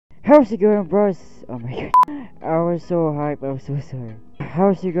How's it going, bros? Oh my god. I was so hyped, I was so sorry.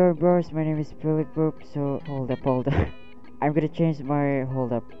 How's it going, bros? My name is Philip Poop, so hold up. I'm gonna change my,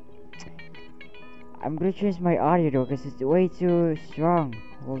 hold up. I'm gonna change my audio though, cause it's way too strong.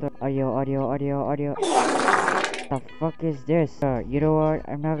 Hold up. Audio. The fuck is this? You know what?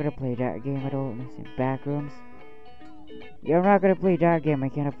 I'm not gonna play that game at all. Listen, Backrooms. Yeah, I'm not gonna play that game, I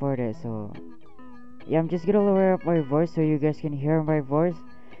can't afford it, so... Yeah, I'm just gonna lower up my voice so you guys can hear my voice.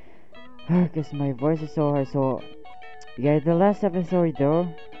 Cause my voice is so hard, so... Yeah, the last episode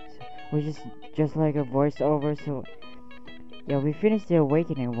though was just like a voiceover, so... Yeah, we finished the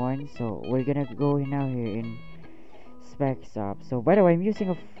Awakening one, so we're gonna go now here in Spec Up. So, by the way, I'm using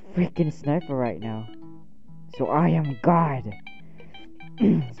a freaking sniper right now. So, I am God!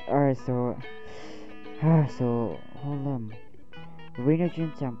 Alright, so... so, hold on.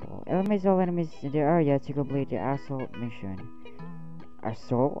 Renojin Temple. Eliminate all enemies in the area to complete the assault mission.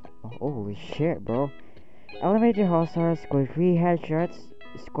 Assault? Oh, holy shit, bro. Eliminate the hostiles, score 3 headshots,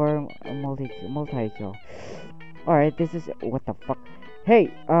 score a multi-kill. Alright, this is... What the fuck?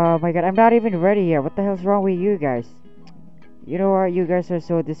 Hey, my god, I'm not even ready yet. What the hell's wrong with you guys? You know what? You guys are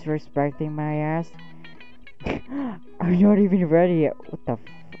so disrespecting my ass. I'm not even ready yet. What the f...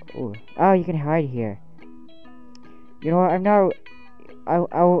 Oh, you can hide here. You know what?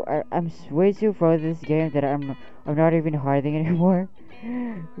 I'm way too pro this game that I'm not even hiding anymore.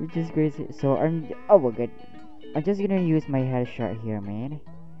 Which is crazy. So oh my god. I'm just gonna use my headshot here, man.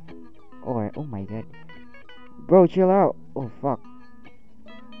 Or oh my god. Bro, chill out. Oh fuck.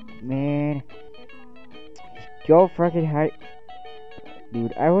 Man. Yo freaking hide.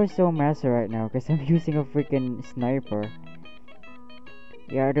 Dude, I was so messy right now because I'm using a freaking sniper.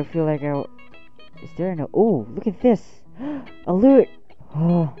 Yeah, I don't feel like is there no... Oh, look at this! A loot!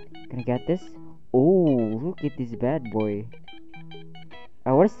 Oh, gonna get this? Oh, look at this bad boy.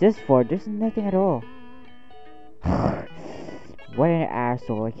 What's this for? There's nothing at all. What an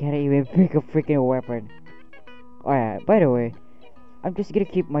asshole. I can't even pick a freaking weapon. Oh yeah, by the way, I'm just gonna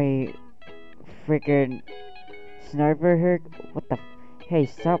keep my freaking sniper here. What the Hey,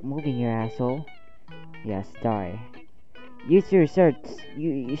 stop moving, you asshole. Yes, die. You too, sir.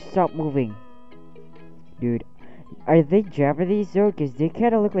 You stop moving. Dude, are they Japanese though? Cause they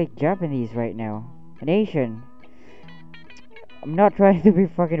kinda look like Japanese right now. An Asian. I'm not trying to be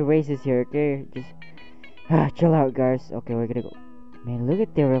fucking racist here, okay? Just chill out, guys. Okay, we're gonna go. Man, look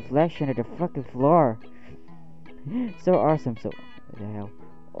at the reflection of the fucking floor. So awesome. So, what the hell?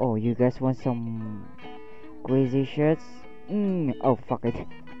 Oh, you guys want some crazy shits? Oh fuck it.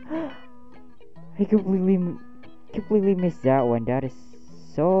 I completely missed that one. That is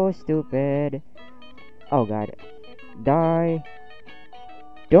so stupid. Oh god. Die.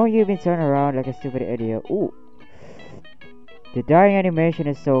 Don't you even turn around like a stupid idiot. Ooh. The dying animation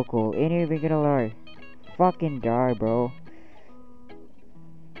is so cool. Ain't even gonna lie. Fucking die, bro.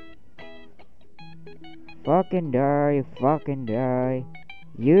 Fucking die.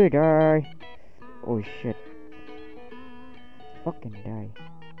 You die. Oh shit. Fucking die.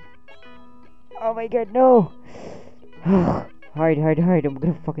 Oh my god, no! Hide. I'm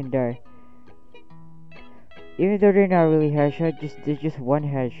gonna fucking die. Even though they're not really headshot, there's just one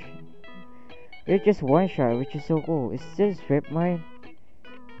headshot. There's just one shot, which is so cool. Is this strip mine?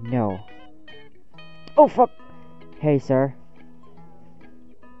 No. Oh fuck! Hey, sir.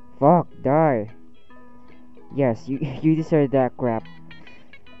 Fuck, die. Yes, you deserve that crap.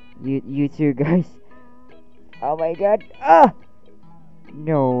 You too, guys. Oh my god. Ah!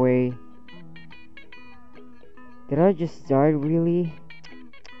 No way. Did I just die, really?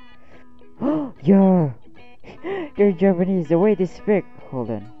 Yeah! They're Japanese, the way they speak.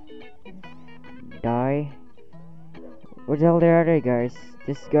 Hold on. Die. Where the hell are they, guys?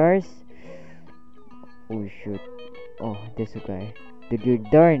 This guys? Oh shoot. Oh, this guy. Dude,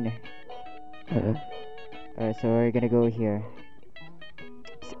 darn. Alright, so we're gonna go here.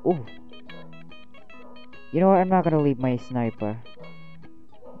 Oh. You know what? I'm not gonna leave my sniper.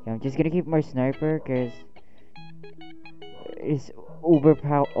 Yeah, I'm just gonna keep my sniper because it's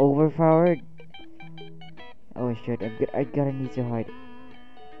overpowered. Oh shit! I gotta need to hide.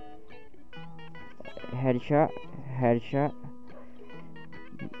 Headshot.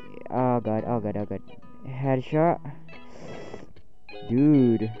 Oh god. Headshot.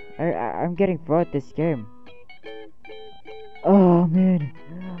 Dude, I'm getting pro at this game. Oh man,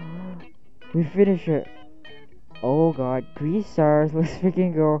 we finished it. Oh god, 3 stars. Let's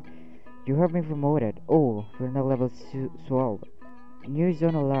freaking go. You have been promoted. Oh, we're now level 12. New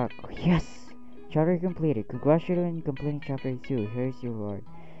zone unlocked. Oh, yes. Chapter completed. Congratulations on completing chapter 2. Here's your reward.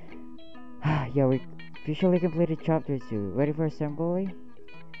 Yeah, we officially completed chapter 2. Ready for assembly?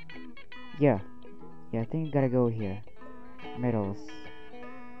 Yeah. Yeah, I think I gotta go here. Metals.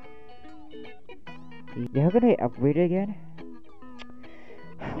 Yeah, how can I upgrade it again?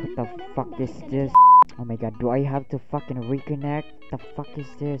 What the fuck is this? Oh my god, do I have to fucking reconnect? The fuck is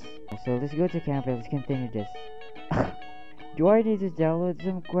this? So let's go to camp and let's continue this. Do I need to download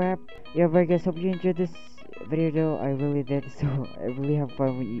some crap? Yeah, but guys, hope you enjoyed this video though. I really did, so I really have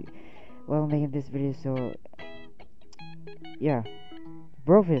fun with you while making this video. So yeah,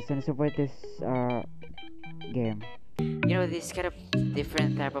 Brofist and support this game. You know, this kind of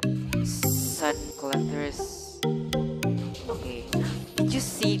different type of sun collectors. Okay, did you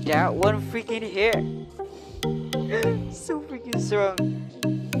see that one freaking hair? So freaking strong,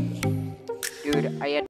 dude. I had